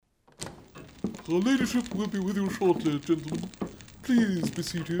Her ladyship will be with you shortly, gentlemen. Please be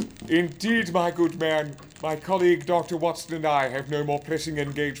seated. Indeed, my good man. My colleague Dr. Watson and I have no more pressing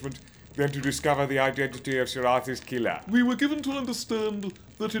engagement than to discover the identity of Sir Arthur's killer. We were given to understand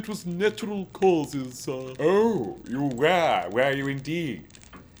that it was natural causes, sir. Oh, you were you indeed?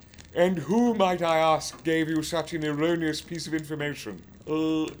 And who, might I ask, gave you such an erroneous piece of information?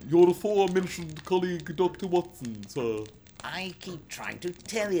 Your aforementioned colleague, Dr. Watson, sir. I keep trying to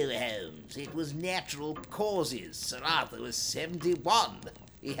tell you, Holmes, it was natural causes. Sir Arthur was 71.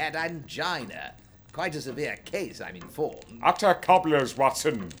 He had angina. Quite a severe case, I'm informed. Utter cobblers,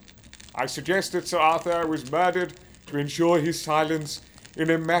 Watson. I suggest that Sir Arthur was murdered to ensure his silence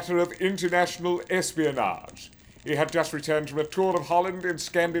in a matter of international espionage. He had just returned from a tour of Holland and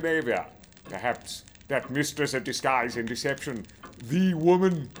Scandinavia. Perhaps that mistress of disguise and deception, the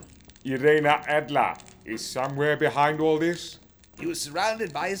woman, Irena Adler, is somewhere behind all this? He was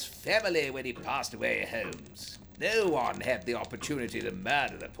surrounded by his family when he passed away, Holmes. No one had the opportunity to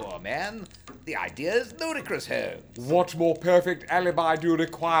murder the poor man. The idea is ludicrous, Holmes. What more perfect alibi do you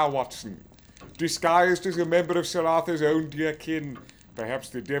require, Watson? Disguised as a member of Sir Arthur's own dear kin, perhaps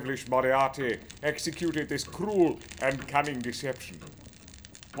the devilish Moriarty executed this cruel and cunning deception.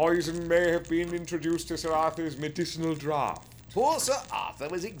 Poison may have been introduced to Sir Arthur's medicinal draught. Poor Sir Arthur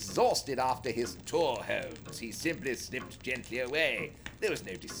was exhausted after his tour, Holmes. He simply slipped gently away. There was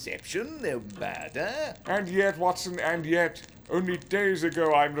no deception, no murder. And yet, Watson, and yet, only days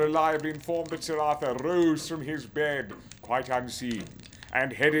ago I'm reliably informed that Sir Arthur rose from his bed, quite unseen,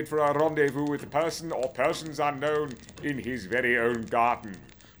 and headed for a rendezvous with a person or persons unknown in his very own garden.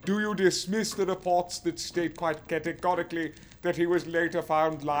 Do you dismiss the reports that state quite categorically that he was later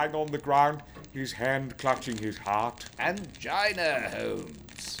found lying on the ground, his hand clutching his heart? Angina,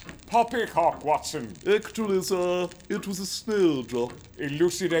 Holmes. Poppycock, Watson. Actually, sir, it was a snowdrop.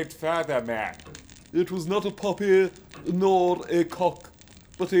 Elucidate further, man. It was not a poppy, nor a cock,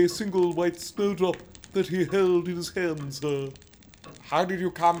 but a single white snowdrop that he held in his hand, sir. How did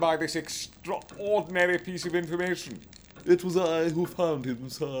you come by this extraordinary piece of information? It was I who found him,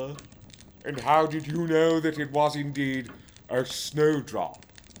 sir. And how did you know that it was indeed a snowdrop?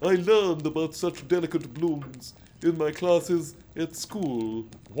 I learned about such delicate blooms in my classes at school.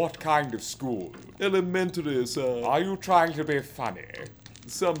 What kind of school? Elementary, sir. Are you trying to be funny?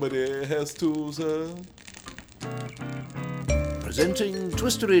 Somebody has to, sir. Presenting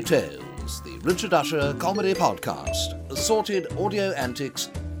Twistory Tales, the Richard Usher comedy podcast, assorted audio antics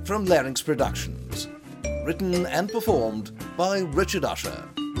from Larynx Productions. Written and performed by Richard Usher.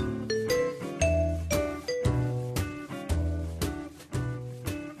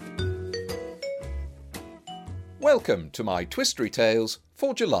 Welcome to my Twistory Tales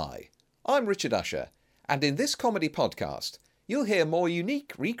for July. I'm Richard Usher, and in this comedy podcast, you'll hear more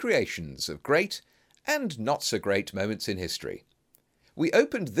unique recreations of great and not so great moments in history. We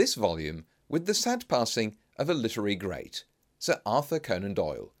opened this volume with the sad passing of a literary great, Sir Arthur Conan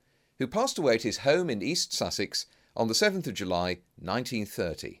Doyle, who passed away at his home in East Sussex on the 7th of July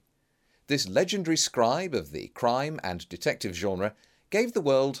 1930. This legendary scribe of the crime and detective genre gave the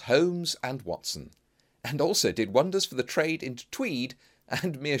world Holmes and Watson, and also did wonders for the trade in tweed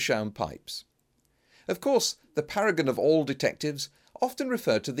and meerschaum pipes. Of course, the paragon of all detectives often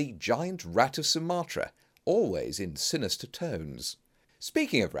referred to the giant rat of Sumatra, always in sinister tones.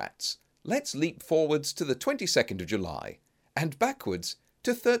 Speaking of rats, let's leap forwards to the 22nd of July, and backwards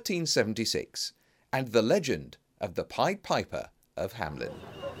to 1376, and the legend of the Pied Piper of Hamelin.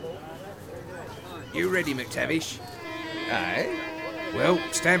 You ready, McTavish? Aye? Well,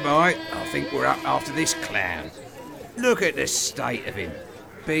 stand by. I think we're up after this clown. Look at the state of him.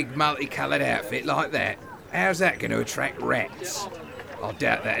 Big multicoloured outfit like that. How's that going to attract rats? I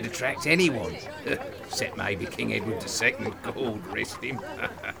doubt that'd attract anyone. Except maybe King Edward II, God rest him.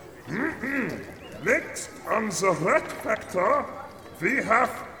 Next on the rat factor, we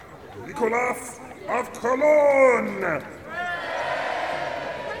have Nicholas of Cologne.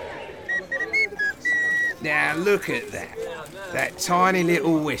 Now look at that. That tiny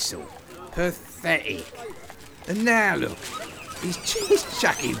little whistle. Pathetic. And now look. He's just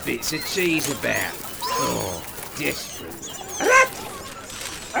chucking bits of cheese about. Oh, desperate.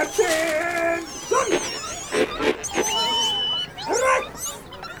 Attention! Rat!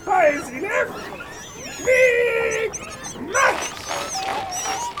 Eyes in Big Rat!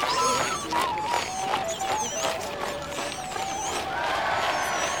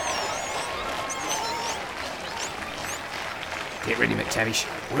 Get ready, McTavish.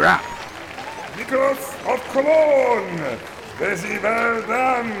 We're up. Nicholas of Cologne! Very well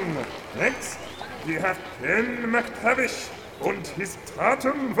done! Next, we have Ken McTavish und his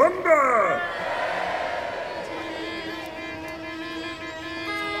taten Wunder.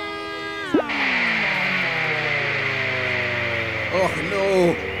 Oh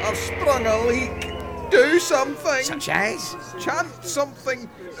no, I've sprung a leak. Do something. Such as? Chant something.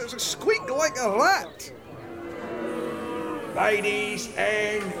 There's a squeak like a rat. Ladies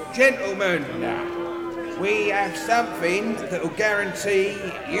and gentlemen, we have something that will guarantee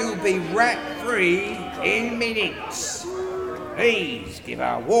you'll be rat-free in minutes. Please give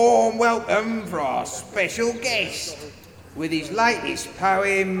a warm welcome for our special guest with his latest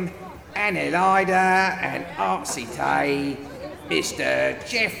poem, Annelida and Artsy, Mr.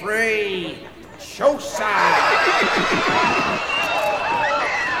 Geoffrey Chaucer.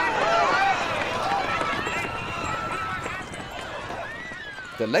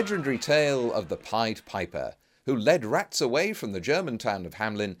 The legendary tale of the Pied Piper, who led rats away from the German town of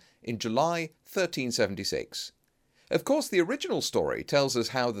Hamelin in July 1376. Of course, the original story tells us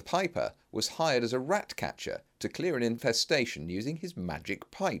how the piper was hired as a rat catcher to clear an infestation using his magic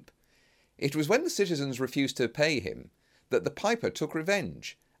pipe. It was when the citizens refused to pay him that the piper took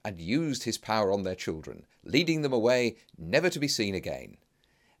revenge and used his power on their children, leading them away never to be seen again.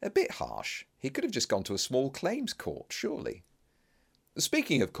 A bit harsh. He could have just gone to a small claims court, surely.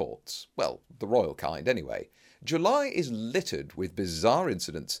 Speaking of courts, well, the royal kind anyway, July is littered with bizarre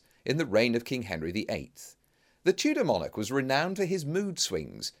incidents in the reign of King Henry VIII. The Tudor monarch was renowned for his mood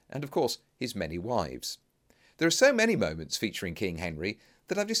swings and, of course, his many wives. There are so many moments featuring King Henry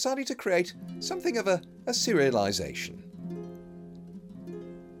that I've decided to create something of a serialisation.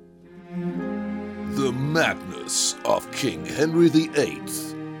 The Madness of King Henry VIII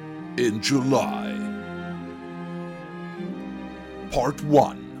in July. Part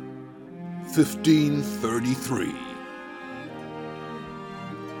 1, 1533.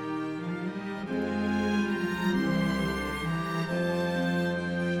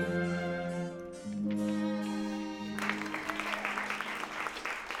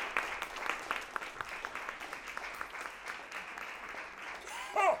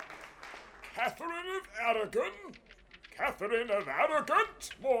 Catherine of Aragon? Catherine of Arrogant,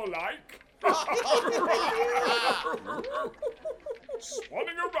 more like.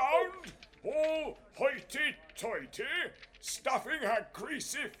 Swanning around, all hoity-toity, stuffing her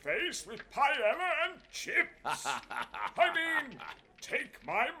greasy face with paella and chips. I mean, take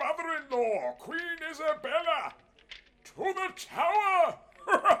my mother-in-law, Queen Isabella, to the Tower.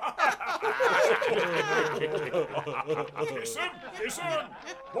 Listen,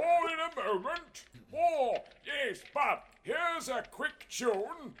 more in a moment. More, yes, but here's a quick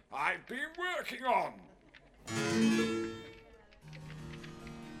tune I've been working on.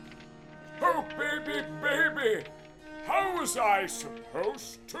 Oh, baby, baby, how was I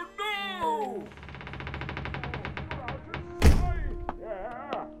supposed to know?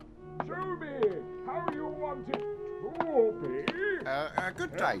 Yeah, show me how you want it to be.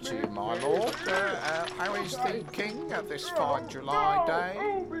 Good day to you, my lord. How is the king this fine July day?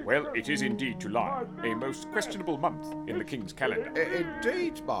 Well, it is indeed July, a most questionable month in the king's calendar.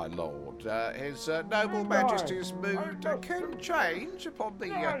 Indeed, my lord. His noble majesty's mood can change upon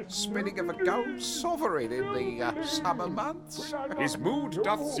the spinning of a gold sovereign in the summer months. His mood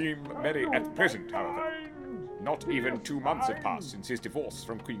doth seem merry at present, however. Not even 2 months have passed since his divorce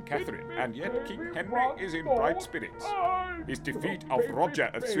from Queen Catherine, and yet King Henry is in bright spirits. His defeat of Roger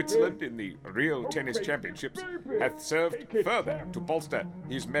of Switzerland in the Real Tennis Championships hath served further to bolster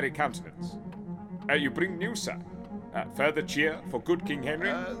his merry countenance. You bring news, sir? Further cheer for good King Henry?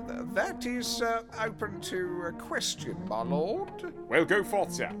 That is open to question, my lord. Well, go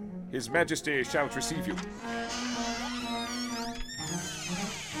forth, sir. His Majesty shall receive you.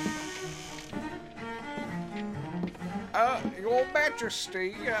 Your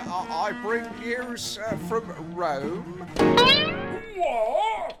Majesty, I bring news from Rome.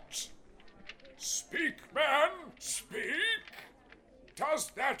 What? Speak, man, speak!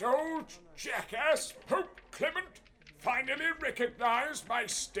 Does that old jackass Pope Clement finally recognize my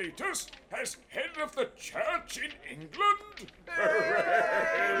status as head of the church in England?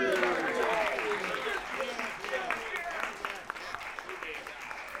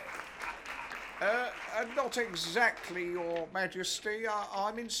 Not exactly, Your Majesty.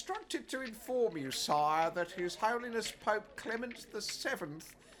 I'm instructed to inform you, sire, that His Holiness Pope Clement VII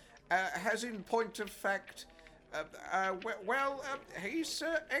has, in point of fact, he's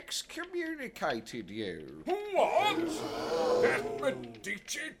excommunicated you. What? That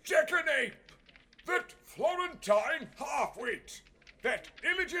Medici jackanapes! That Florentine half-wit! That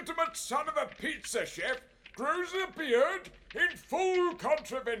illegitimate son of a pizza chef grows a beard in full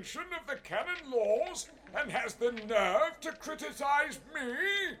contravention of the canon laws and has the nerve to criticise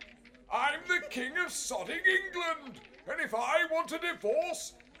me? I'm the King of sodding England, and if I want a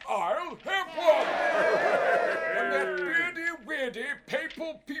divorce, I'll have one. And that beardy, weirdy,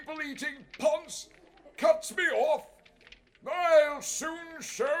 papal people-eating ponce cuts me off. I'll soon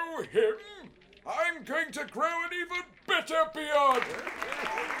show him I'm going to grow an even better beard.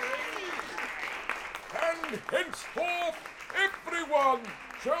 And henceforth, everyone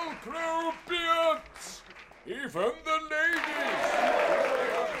shall grow beards, even the ladies.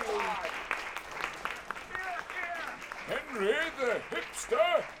 Henry the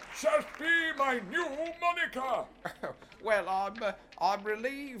hipster shall be my new moniker. Well, I'm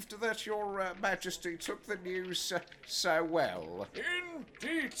relieved that your Majesty took the news so well.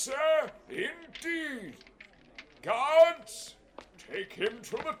 Indeed, sir, indeed. Guards, take him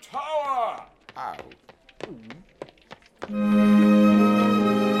to the tower. Oh.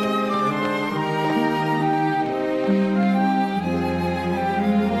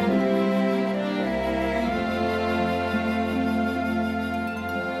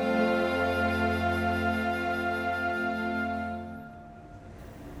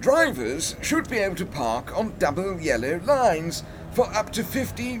 Drivers should be able to park on double yellow lines for up to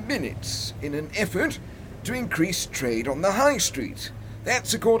 15 minutes in an effort to increase trade on the high street.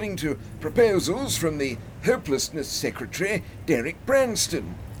 That's according to proposals from the Hopelessness Secretary, Derek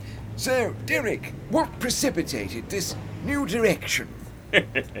Branston. So, Derek, what precipitated this new direction?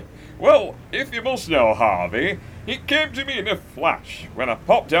 Well, if you must know, Harvey, it came to me in a flash when I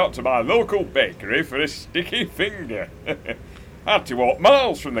popped out to my local bakery for a sticky finger. I had to walk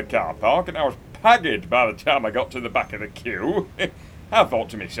miles from the car park and I was pagged by the time I got to the back of the queue. I thought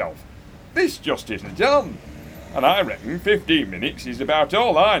to myself, this just isn't done. And I reckon 15 minutes is about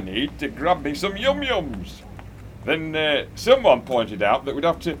all I need to grab me some yum-yums. Then someone pointed out that we'd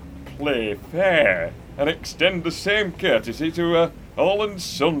have to play fair and extend the same courtesy to all and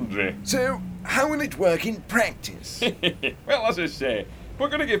sundry. So, how will it work in practice? Well, as I say, we're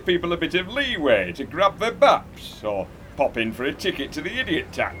going to give people a bit of leeway to grab their baps or pop in for a ticket to the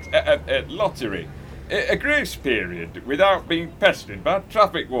idiot tax lottery. A grace period without being pestered by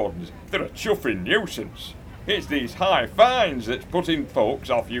traffic wardens. They're a chuffing nuisance. It's these high fines that's putting folks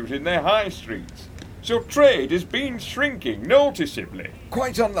off using their high streets. So trade has been shrinking noticeably.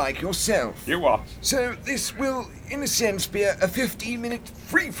 Quite unlike yourself. You what? So this will, in a sense, be a 15-minute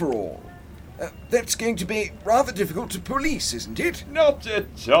free-for-all. That's going to be rather difficult to police, isn't it? Not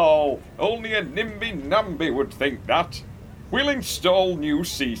at all. Only a nimby-namby would think that. We'll install new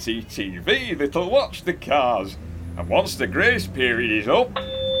CCTV that'll watch the cars. And once the grace period is up...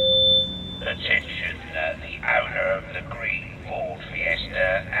 Attention, the owner of the green Ford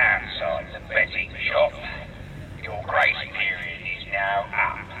Fiesta outside the betting shop. Your grace period is now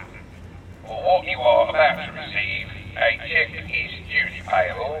up. For what you are about to receive, a cheque is duly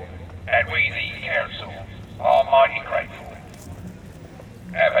payable, and we, the council, are mighty grateful.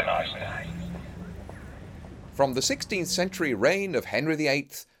 Have a nice day. From the 16th century reign of Henry VIII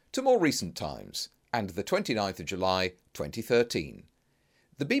to more recent times, and the 29th of July 2013.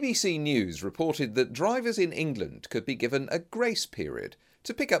 The BBC News reported that drivers in England could be given a grace period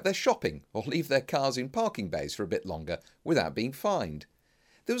to pick up their shopping or leave their cars in parking bays for a bit longer without being fined.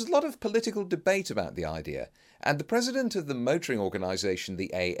 There was a lot of political debate about the idea, and the president of the motoring organisation,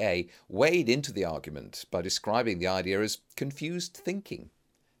 the AA, weighed into the argument by describing the idea as confused thinking.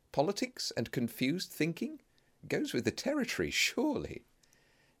 Politics and confused thinking? Goes with the territory, surely.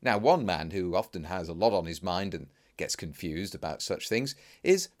 Now, one man who often has a lot on his mind and gets confused about such things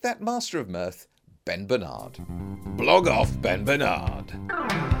is that master of mirth, Ben Bernard. Blog off, Ben Bernard.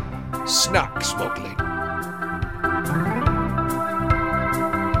 Snack smuggling.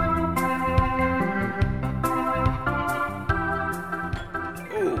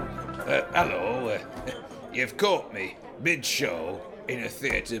 Hello. You've caught me mid-show in a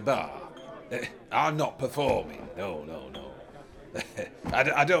theatre bar. I'm not performing. No.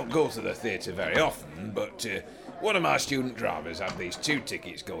 I don't go to the theatre very often, but one of my student drivers had these 2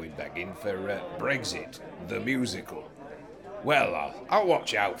 tickets going begging for Brexit, the musical. Well, I'll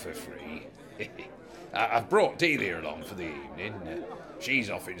watch out for free. I've brought Delia along for the evening. She's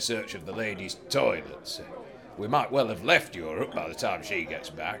off in search of the ladies' toilets. We might well have left Europe by the time she gets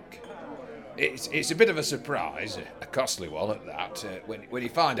back. It's a bit of a surprise, a costly one at that, when you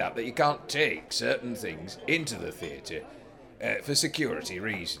find out that you can't take certain things into the theatre for security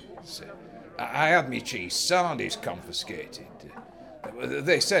reasons. I had me cheese sardies confiscated.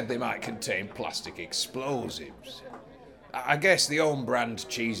 They said they might contain plastic explosives. I guess the own-brand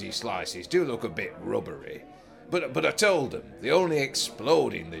cheesy slices do look a bit rubbery, but I told them the only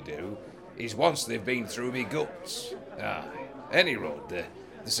exploding they do is once they've been through me guts. Any road, the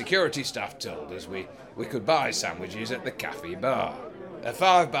security staff told us we could buy sandwiches at the cafe bar. A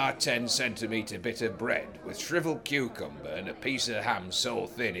 5 by 10 centimetre bit of bread with shrivelled cucumber and a piece of ham so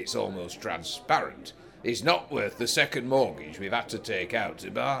thin it's almost transparent is not worth the second mortgage we've had to take out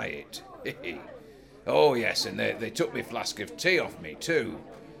to buy it. Oh yes, and they took me flask of tea off me too.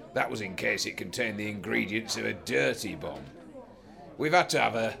 That was in case it contained the ingredients of a dirty bomb. We've had to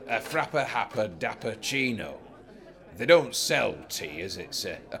have a frappa happa dapper chino. They don't sell tea as it's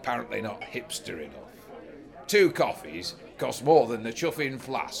apparently not hipster enough. 2 coffees cost more than the chuffing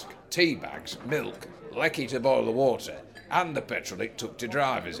flask, tea bags, milk, lecky to boil the water, and the petrol it took to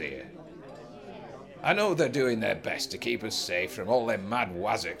drive us here. I know they're doing their best to keep us safe from all them mad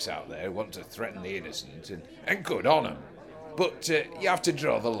wazzocks out there who want to threaten the innocent, and good on 'em. But you have to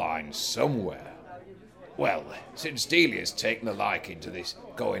draw the line somewhere. Well, since Delia's taken a liking to this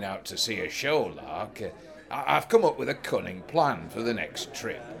going out to see a show lark, I've come up with a cunning plan for the next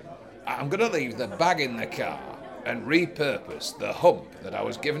trip. I'm going to leave the bag in the car and repurpose the hump that I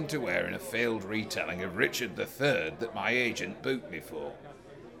was given to wear in a failed retelling of Richard III that my agent booked me for.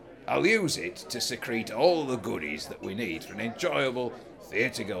 I'll use it to secrete all the goodies that we need for an enjoyable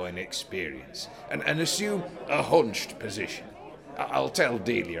theatre-going experience and assume a hunched position. I'll tell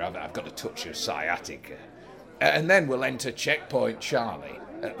Delia I've got a touch of sciatica. And then we'll enter Checkpoint Charlie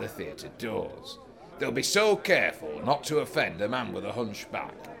at the theatre doors. They'll be so careful not to offend a man with a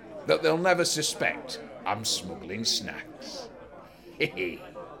hunchback that they'll never suspect I'm smuggling snacks.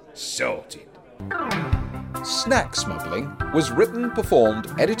 Sorted. Snack Smuggling was written, performed,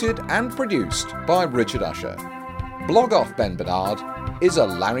 edited and produced by Richard Usher. Blog Off Ben Bernard is a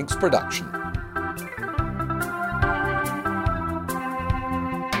Larynx production.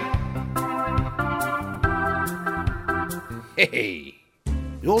 Hey!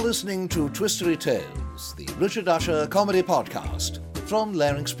 You're listening to Twistory Tales, the Richard Usher comedy podcast from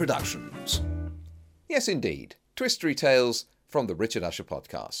Larynx Productions. Yes, indeed. Twistory Tales from the Richard Usher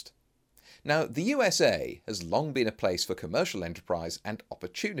podcast. Now, the USA has long been a place for commercial enterprise and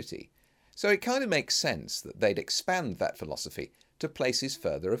opportunity, so it kind of makes sense that they'd expand that philosophy to places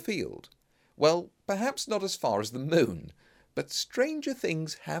further afield. Well, perhaps not as far as the moon, but stranger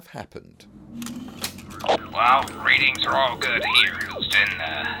things have happened. Well, readings are all good here, Houston.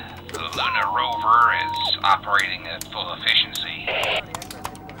 The lunar rover is operating at full efficiency.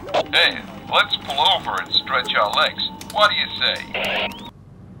 Hey, let's pull over and stretch our legs. What do you say?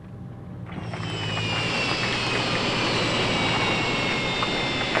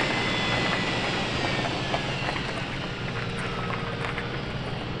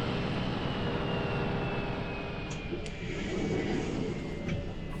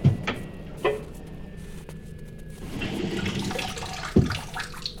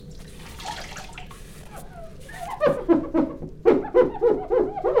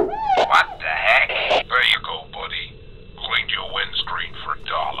 What the heck? There you go, buddy. Cleaned your windscreen for $1.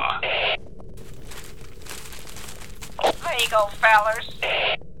 There you go, fellers.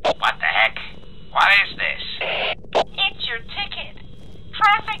 What the heck? What is this? It's your ticket.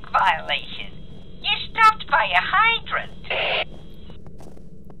 Traffic violation. You stopped by a hydrant.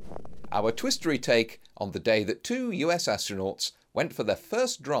 Our twistery take on the day that 2 US astronauts went for their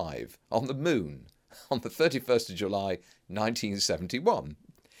first drive on the moon on the 31st of July 1971.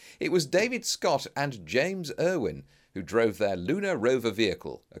 It was David Scott and James Irwin who drove their lunar rover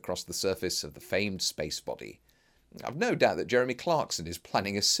vehicle across the surface of the famed space body. I've no doubt that Jeremy Clarkson is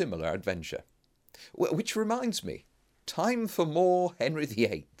planning a similar adventure. Which reminds me, time for more Henry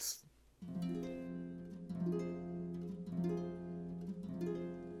VIII.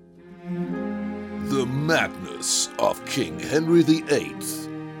 The Madness of King Henry VIII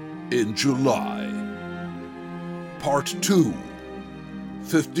in July. Part 2,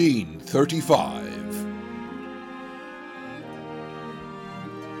 1535.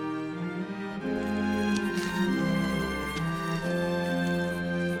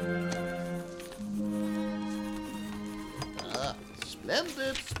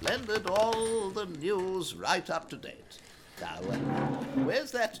 Splendid, all the news right up to date. Now,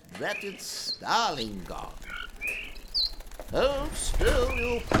 where's that dratted starling gone? Hold still,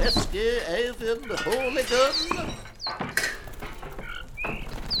 you pesky avian hooligan!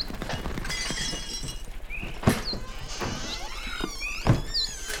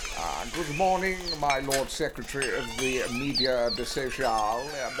 Good morning, my Lord Secretary of the Media de Social,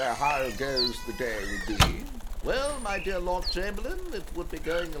 and how goes the day with thee? Well, my dear Lord Chamberlain, it would be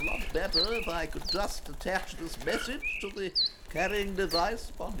going a lot better if I could just attach this message to the carrying device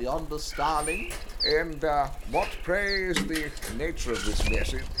upon yonder starling. And what, pray, is the nature of this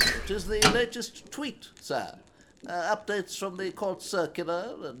message? It is the latest tweet, sir. Updates from the court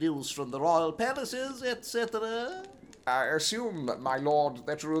circular, news from the royal palaces, etc. I assume, my lord,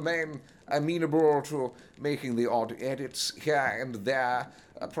 that you remain amenable to making the odd edits here and there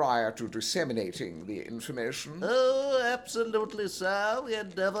prior to disseminating the information. Oh, absolutely, sir. We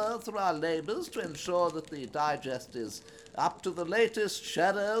endeavour through our labours to ensure that the digest is up to the latest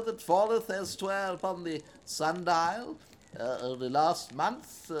shadow that falleth as 'twere upon the sundial. Only last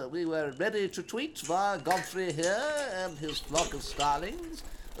month we were ready to tweet via Godfrey here and his flock of starlings,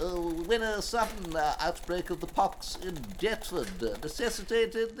 when a sudden outbreak of the pox in Deptford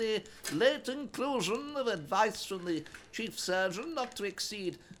necessitated the late inclusion of advice from the chief surgeon not to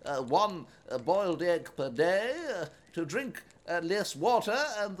exceed one boiled egg per day, to drink less water,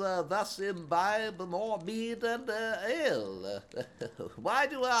 and thus imbibe more mead and ale. Why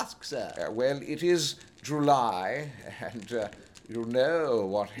do you ask, sir? Well, it is July, and you know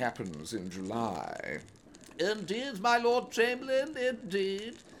what happens in July. Indeed, my Lord Chamberlain,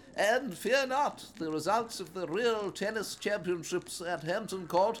 indeed. And fear not, the results of the real tennis championships at Hampton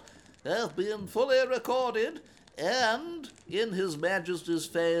Court have been fully recorded, and in His Majesty's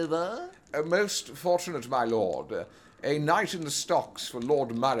favour. Most fortunate, my lord. A night in the stocks for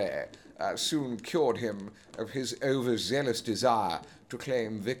Lord Murray soon cured him of his overzealous desire to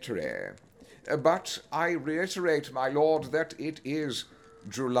claim victory. But I reiterate, my lord, that it is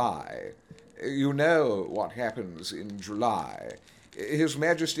July. You know what happens in July. His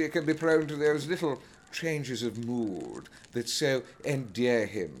Majesty can be prone to those little changes of mood that so endear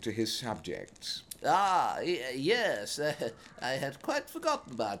him to his subjects. Yes, I had quite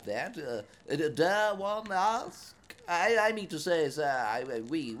forgotten about that. Dare one ask? I mean to say, sir,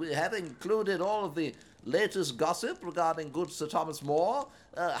 we have included all of the latest gossip regarding good Sir Thomas More,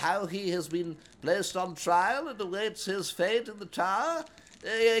 how he has been placed on trial and awaits his fate in the Tower.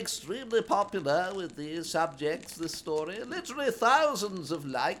 Extremely popular with the subjects, this story. Literally thousands of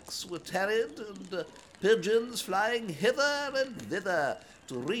likes were tallied, and pigeons flying hither and thither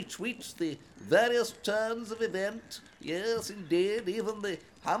to retweet the various turns of event. Yes, indeed, even the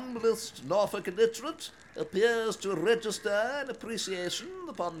humblest Norfolk illiterate appears to register an appreciation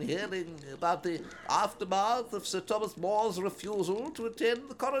upon hearing about the aftermath of Sir Thomas More's refusal to attend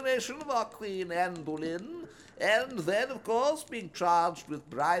the coronation of our Queen Anne Boleyn, and then, of course, being charged with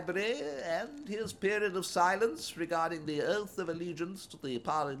bribery, and his period of silence regarding the oath of allegiance to the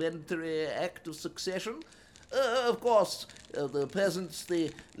parliamentary act of succession. Of course, the peasants,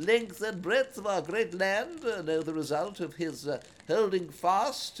 the length and breadth of our great land, know the result of his holding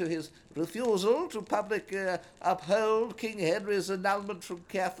fast to his refusal to public uphold King Henry's annulment from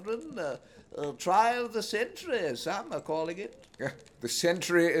Catherine. Trial of the century, some are calling it. The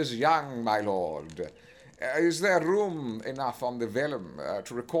century is young, my lord. Is there room enough on the vellum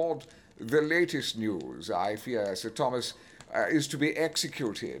to record the latest news? I fear Sir Thomas is to be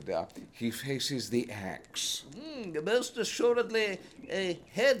executed. He faces the axe. Most assuredly a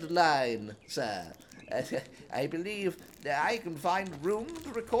headline, sir. I believe that I can find room to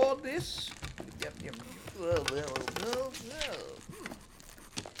record this. Well.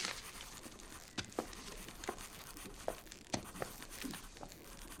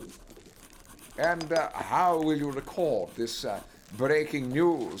 And how will you record this breaking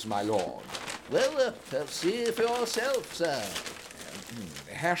news, my lord? Well, see for yourself, sir.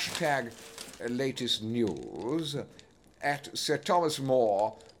 Hashtag latest news at Sir Thomas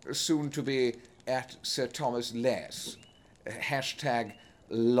More, soon to be at Sir Thomas Less. Hashtag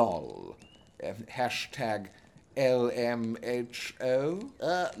LOL. Hashtag LMHO.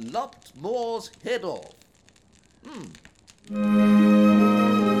 Lopped Moore's head off.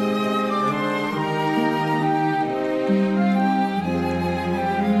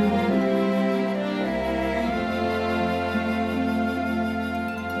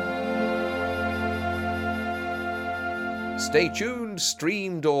 Stay tuned,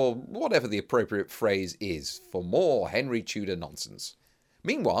 streamed, or whatever the appropriate phrase is for more Henry Tudor nonsense.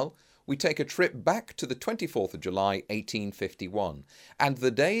 Meanwhile, we take a trip back to the 24th of July 1851 and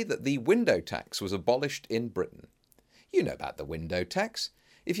the day that the window tax was abolished in Britain. You know about the window tax.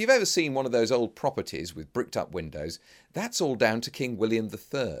 If you've ever seen one of those old properties with bricked up windows, that's all down to King William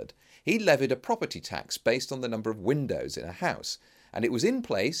III. He levied a property tax based on the number of windows in a house, and it was in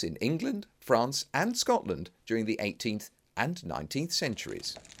place in England, France and Scotland during the 18th and 19th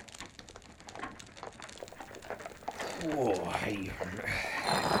centuries. Oh,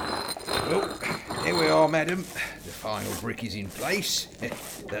 Here we are, madam. The final brick is in place.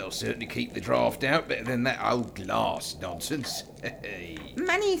 That'll certainly keep the draft out better than that old glass nonsense.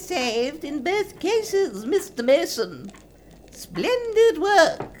 Money saved in both cases, Mr. Mason. Splendid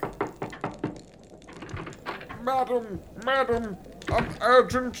work. Madam,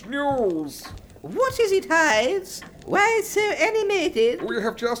 urgent news. What is it, Hives? Why so animated? We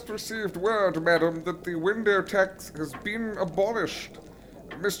have just received word, madam, that the window tax has been abolished.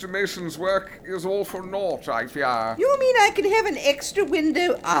 Mr. Mason's work is all for naught, I fear. You mean I can have an extra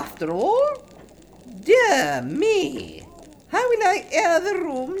window after all? Dear me. How will I air the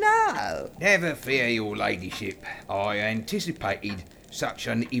room now? Never fear, your ladyship. I anticipated such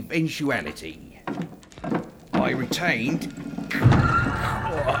an eventuality. I retained...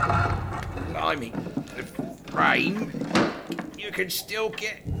 Blimey, the frame. You can still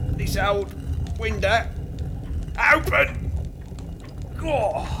get this old window open.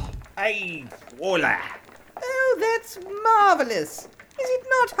 Oh, hey, voila. Oh, that's marvellous. Is it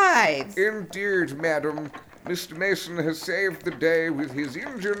not, Hives? Indeed, madam. Mr. Mason has saved the day with his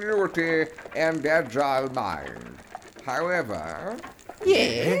ingenuity and agile mind. However...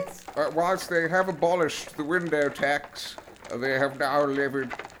 Yes? Whilst they have abolished the window tax, they have now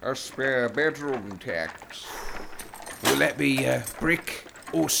levied a spare bedroom tax. Will that be brick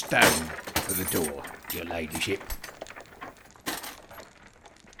or stone for the door, your ladyship?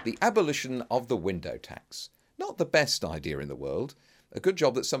 The abolition of the window tax. Not the best idea in the world. A good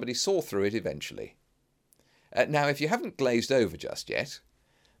job that somebody saw through it eventually. Now, if you haven't glazed over just yet,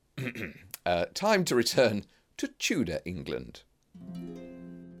 time to return to Tudor England.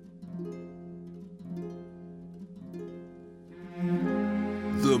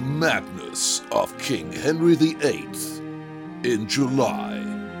 The Madness of King Henry VIII in July.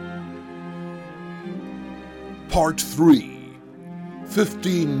 Part 3,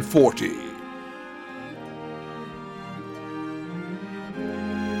 1540.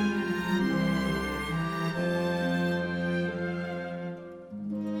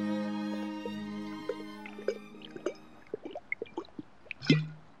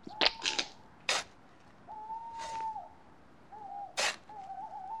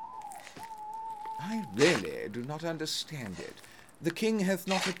 I really do not understand it. The king hath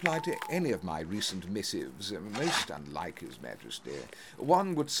not replied to any of my recent missives, most unlike his majesty.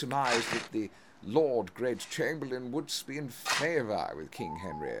 One would surmise that the Lord Great Chamberlain would be in favour with King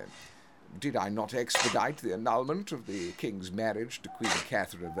Henry. Did I not expedite the annulment of the king's marriage to Queen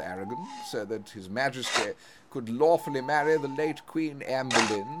Catherine of Aragon, so that his majesty could lawfully marry the late Queen Anne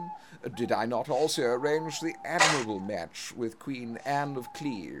Boleyn? Did I not also arrange the admirable match with Queen Anne of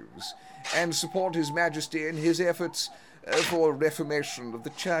Cleves, and support his majesty in his efforts for reformation of the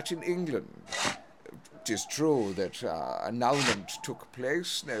church in England? 'Tis true that annulment took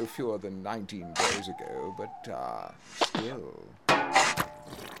place no fewer than 19 days ago, but still...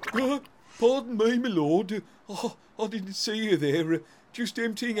 Pardon me, my lord. I didn't see you there. Just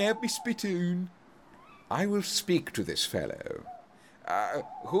emptying out my spittoon. I will speak to this fellow.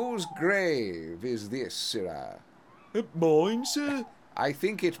 Whose grave is this, sirrah? Mine, sir. I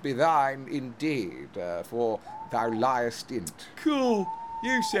think it be thine indeed, for thou liest in't. Cool.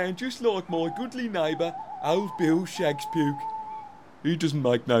 You sound just like my goodly neighbour, old Bill Shagspuke. He doesn't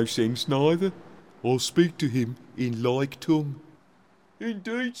make no sense neither. I'll speak to him in like tongue.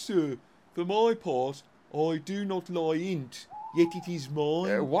 Indeed, sir. For my part, I do not lie in't, yet it is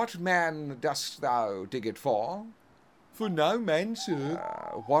mine. What man dost thou dig it for? For no man, sir.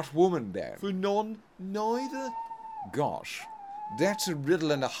 What woman, then? For none, neither. Gosh, that's a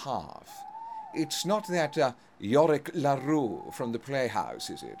riddle and a half. It's not that Yorick LaRue from the playhouse,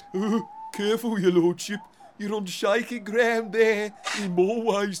 is it? Careful, your lordship. You're on shaky ground there, in more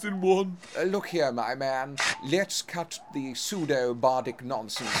ways than one. Look here, my man. Let's cut the pseudo-bardic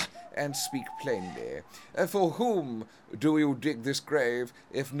nonsense and speak plainly. For whom do you dig this grave,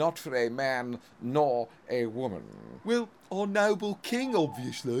 if not for a man nor a woman? Well, our noble king,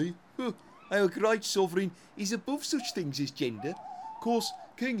 obviously. Our great sovereign is above such things as gender. Of course,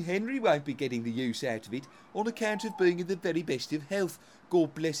 King Henry won't be getting the use out of it on account of being in the very best of health.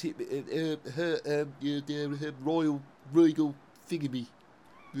 God bless him, her royal regal thingamy.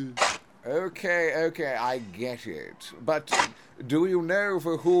 Okay, I get it. But do you know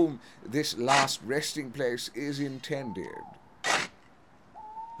for whom this last resting place is intended?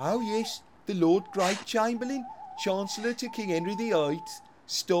 Oh yes, the Lord Great Chamberlain, Chancellor to King Henry VIII,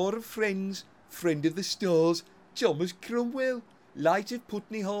 Star of Friends, Friend of the Stars, Thomas Cromwell, late of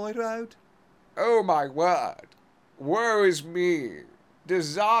Putney High Road. Oh my word! Woe is me!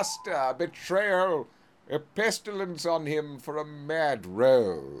 Disaster, betrayal, a pestilence on him for a mad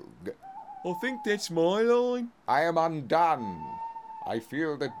rogue. I think that's my line. I am undone. I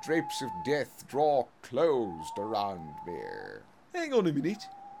feel the drapes of death draw closed around me. Hang on a minute.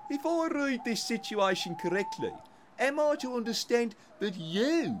 If I read this situation correctly, am I to understand that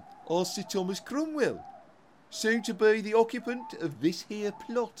you are Sir Thomas Cromwell, soon to be the occupant of this here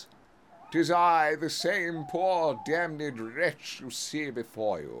plot? 'Tis I, the same poor damned wretch you see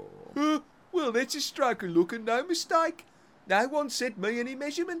before you. Well, that's a stroke of luck and no mistake. No one sent me any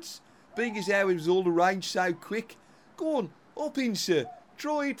measurements, being as how it was all arranged so quick. Go on, hop in, sir.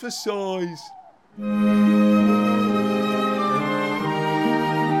 Try it for size.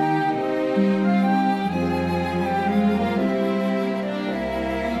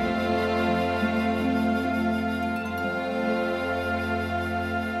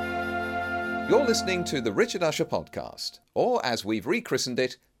 You're listening to the Richard Usher podcast, or as we've rechristened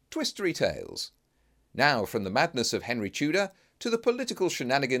it, Twistory Tales. Now from the madness of Henry Tudor to the political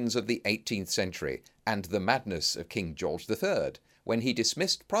shenanigans of the 18th century and the madness of King George III, when he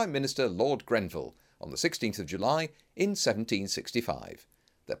dismissed Prime Minister Lord Grenville on the 16th of July in 1765.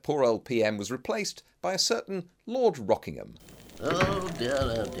 The poor old PM was replaced by a certain Lord Rockingham. Oh dear,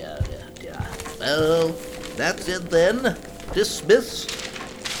 oh dear, dear, dear. Well, that's it then. Dismissed.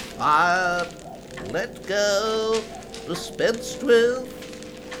 Fired. Let go. Dispensed with.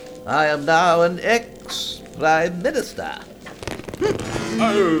 I am now an ex-Prime Minister.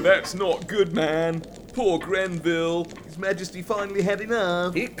 Oh, that's not good, man. Poor Grenville. His Majesty finally had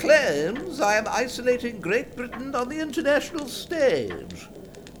enough. He claims I am isolating Great Britain on the international stage.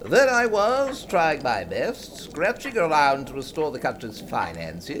 There I was, trying my best, scratching around to restore the country's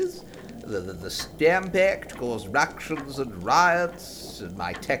finances. The Stamp Act caused ructions and riots, and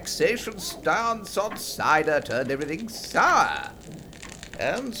my taxation stance on cider turned everything sour.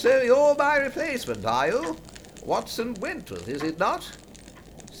 And so you're my replacement, are you? Watson Wentworth, is it not?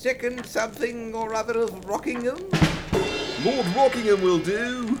 Second something or other of Rockingham? Lord Rockingham will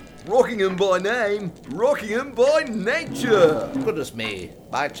do. Rockingham by name, Rockingham by nature. Goodness me,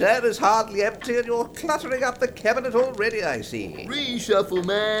 my chair is hardly empty and you're cluttering up the cabinet already, I see. Reshuffle,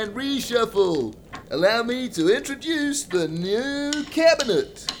 man, reshuffle. Allow me to introduce the new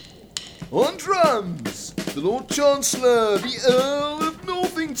cabinet. On drums, the Lord Chancellor, the Earl of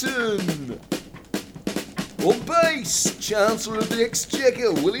Northington. On bass, Chancellor of the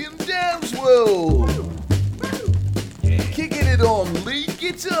Exchequer, William Dowswell. Kicking it on lead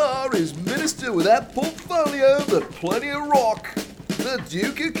guitar is Minister with that portfolio but plenty of rock, the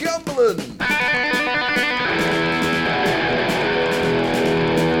Duke of Cumberland.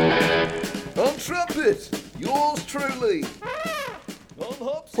 On trumpet, yours truly.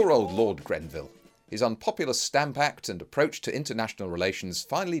 Poor old Lord Grenville. His unpopular Stamp Act and approach to international relations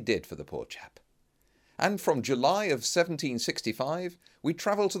finally did for the poor chap. And from July of 1765, we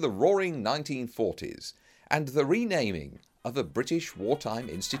travel to the roaring 1940s and the renaming of a British wartime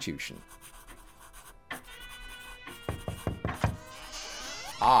institution.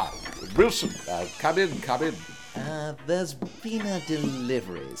 Wilson, come in. There's been a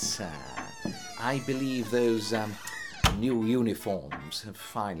delivery, sir. I believe those new uniforms have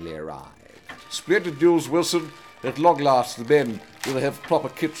finally arrived. Splendid news, Wilson. At long last, the men will have proper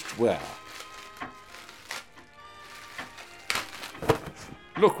kit to wear.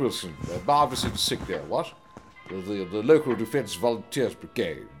 Look, Wilson, Marvis is sick there, what? The local Defence Volunteers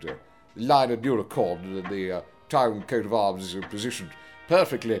Brigade, the line of Unicorn, and the town coat of arms is positioned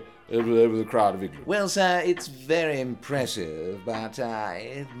perfectly over the crown of England. Well, sir, it's very impressive, but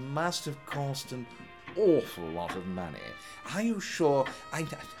it must have cost an awful lot of money. Are you sure? I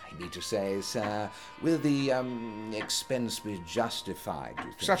need to say, sir, will the expense be justified, do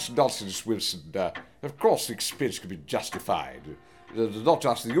you think? Such nonsense, Wilson. Of course the expense can be justified. Not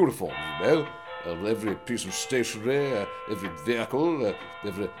just the uniforms, you know. Every piece of stationery, every vehicle,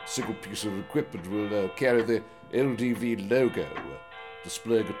 every single piece of equipment will carry the LDV logo,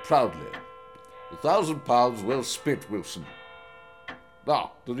 displaying it proudly. £1,000 well spent, Wilson.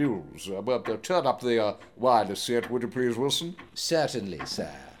 Now, the news. Turn up the wireless set, would you please, Wilson? Certainly, sir.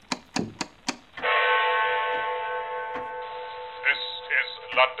 This is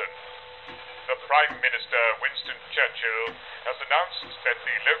London. The Prime Minister, Winston Churchill, has announced that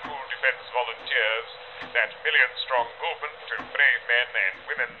the local defence volunteers, that million-strong movement of brave men and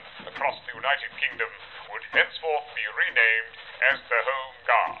women across the United Kingdom, would henceforth be renamed as the Home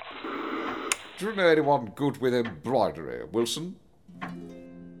Guard. Do you know anyone good with embroidery, Wilson?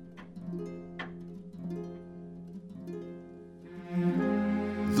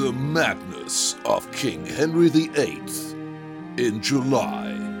 The Madness of King Henry VIII in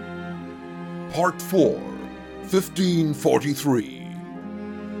July. Part 4, 1543.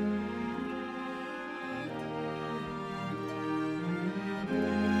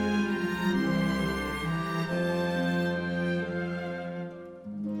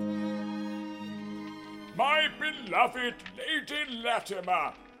 beloved Lady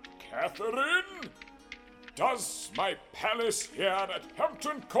Latimer. Catherine, does my palace here at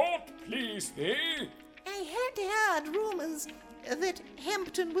Hampton Court please thee? I had heard rumours that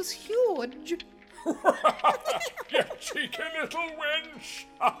Hampton was huge. You cheeky little wench!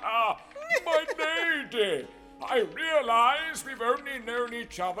 My lady, I realise we've only known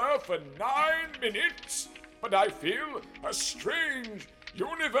each other for 9 minutes, but I feel a strange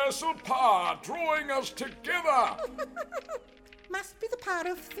universal power drawing us together. Must be the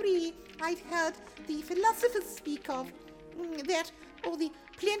power of 3 I've heard the philosophers speak of. That, or the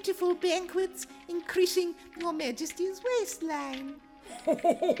plentiful banquets increasing your Majesty's waistline.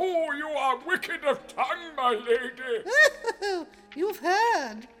 Oh, you are wicked of tongue, my lady. Oh, you've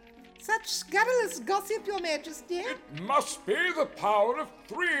heard. Such scurrilous gossip, Your Majesty. It must be the power of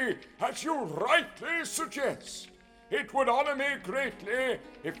 3, as you rightly suggest. It would honour me greatly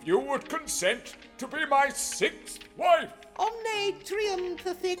if you would consent to be my 6th wife. Omne trium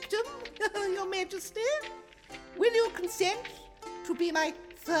perfectum, Your Majesty. Will you consent to be my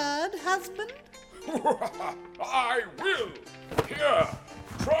 3rd husband? I will. Here,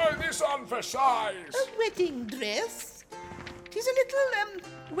 try this on for size. A wedding dress. 'Tis a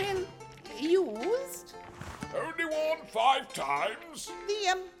little, used. Only worn 5 times.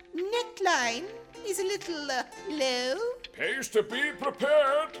 The, neckline is a little, low. Pays to be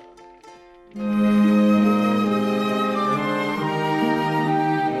prepared.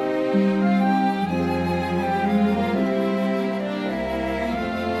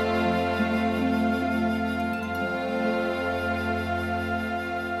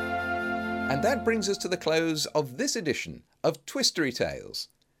 And that brings us to the close of this edition of Twistory Tales.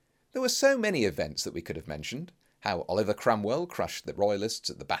 There were so many events that we could have mentioned. How Oliver Cromwell crushed the Royalists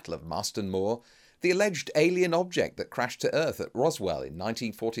at the Battle of Marston Moor, the alleged alien object that crashed to Earth at Roswell in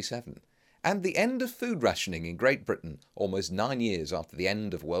 1947, and the end of food rationing in Great Britain almost 9 years after the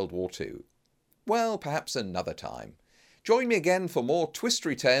end of World War II. Well, perhaps another time. Join me again for more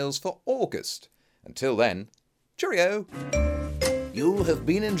Twistory Tales for August. Until then, cheerio! You have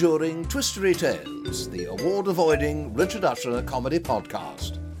been enduring Twistory Tales, the award-avoiding Richard Usher comedy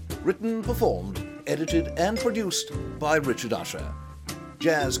podcast. Written, performed, edited and produced by Richard Usher.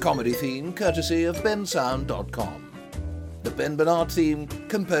 Jazz comedy theme courtesy of bensound.com. The Ben Bernard theme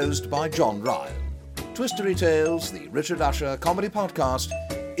composed by John Ryan. Twistory Tales, the Richard Usher comedy podcast,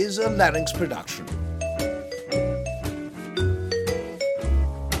 is a Larynx production.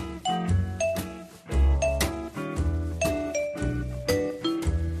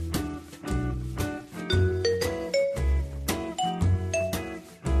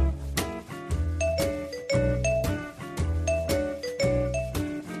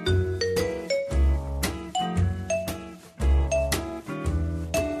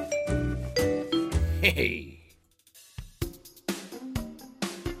 Hey.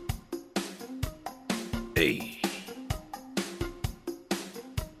 Hey.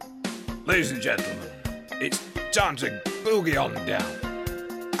 Ladies and gentlemen, it's time to boogie on down.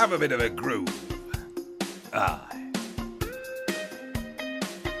 Have a bit of a groove. Aye.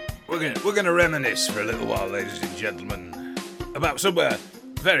 We're gonna reminisce for a little while, ladies and gentlemen, about somewhere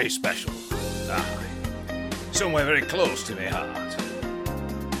very special. Aye. Somewhere very close to my heart.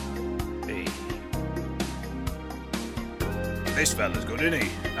 This fella's good, isn't he?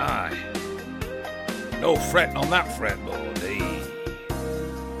 Aye. No fretting on that fretboard, eh?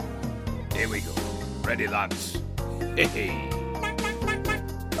 Here we go. Ready, lads? Hey.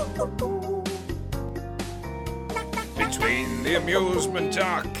 Between the amusement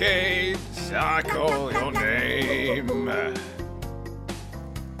arcades, I call your name.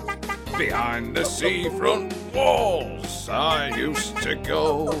 Behind the seafront walls, I used to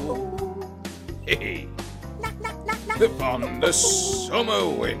go. Hey. Upon the summer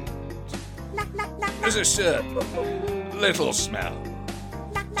wind, there's a certain little smell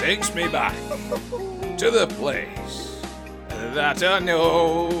takes me back to the place that I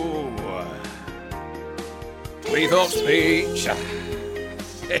know. Cleethorpes Beach.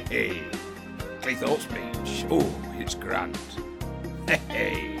 Hey, Cleethorpes Beach. Oh, it's grand.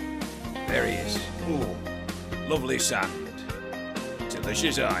 Hey, there he is. Oh, lovely sand.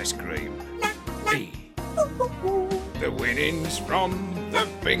 Delicious ice cream. Hey. The winnings from the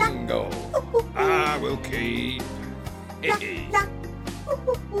bingo I will keep.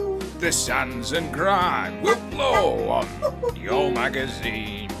 The sands and grime will blow on your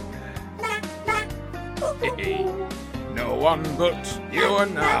magazine. No one but you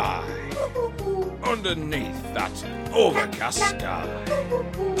and I underneath that overcast sky.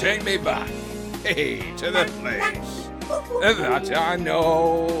 Take me back, to the place that I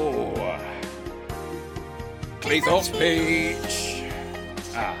know. Cleethorpes Beach.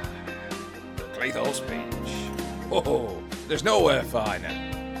 Ah, Cleethorpes Beach. Oh, there's nowhere finer.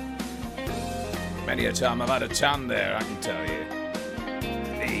 Many a time I've had a tan there, I can tell you.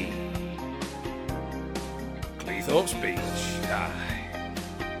 The Cleethorpes Beach. Ah.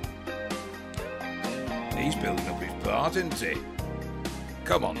 He's building up his part, isn't he?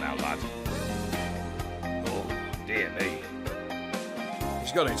 Come on now, lad. Oh, dear me.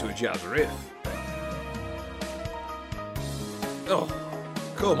 He's got into a jazz riff. Oh,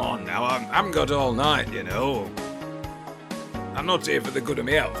 come on now. I haven't got all night, you know. I'm not here for the good of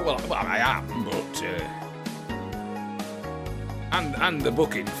my health. Well, I am, but... And the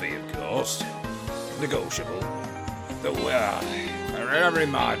booking fee, of course. Negotiable. Though, wherever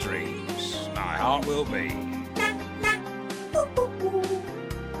in my dreams, my heart will be.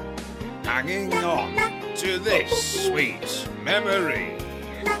 Hanging on to this sweet memory.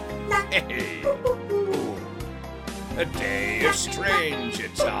 Hey. Ooh. A day of strange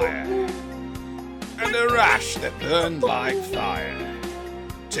attire, and a rash that burned like fire.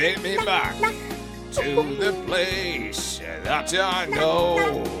 Take me back to the place that I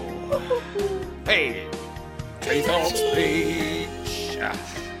know. Hey, Cleethorpes Beach.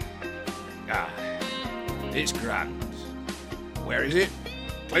 It's grand. Where is it?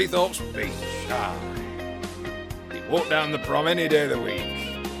 Cleethorpes Beach. You walk down the prom any day of the week.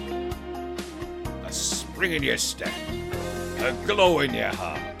 A spring in your step, a glow in your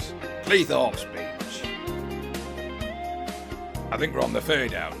heart. Cleethorpes Beach. I think we're on the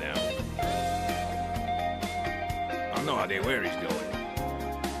fade out now. I've no idea where he's going.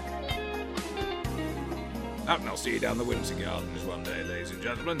 And I'll see you down the Windsor Gardens one day, ladies and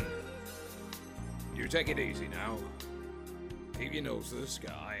gentlemen. You take it easy now. Keep your nose to the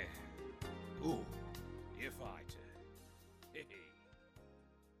sky. Ooh.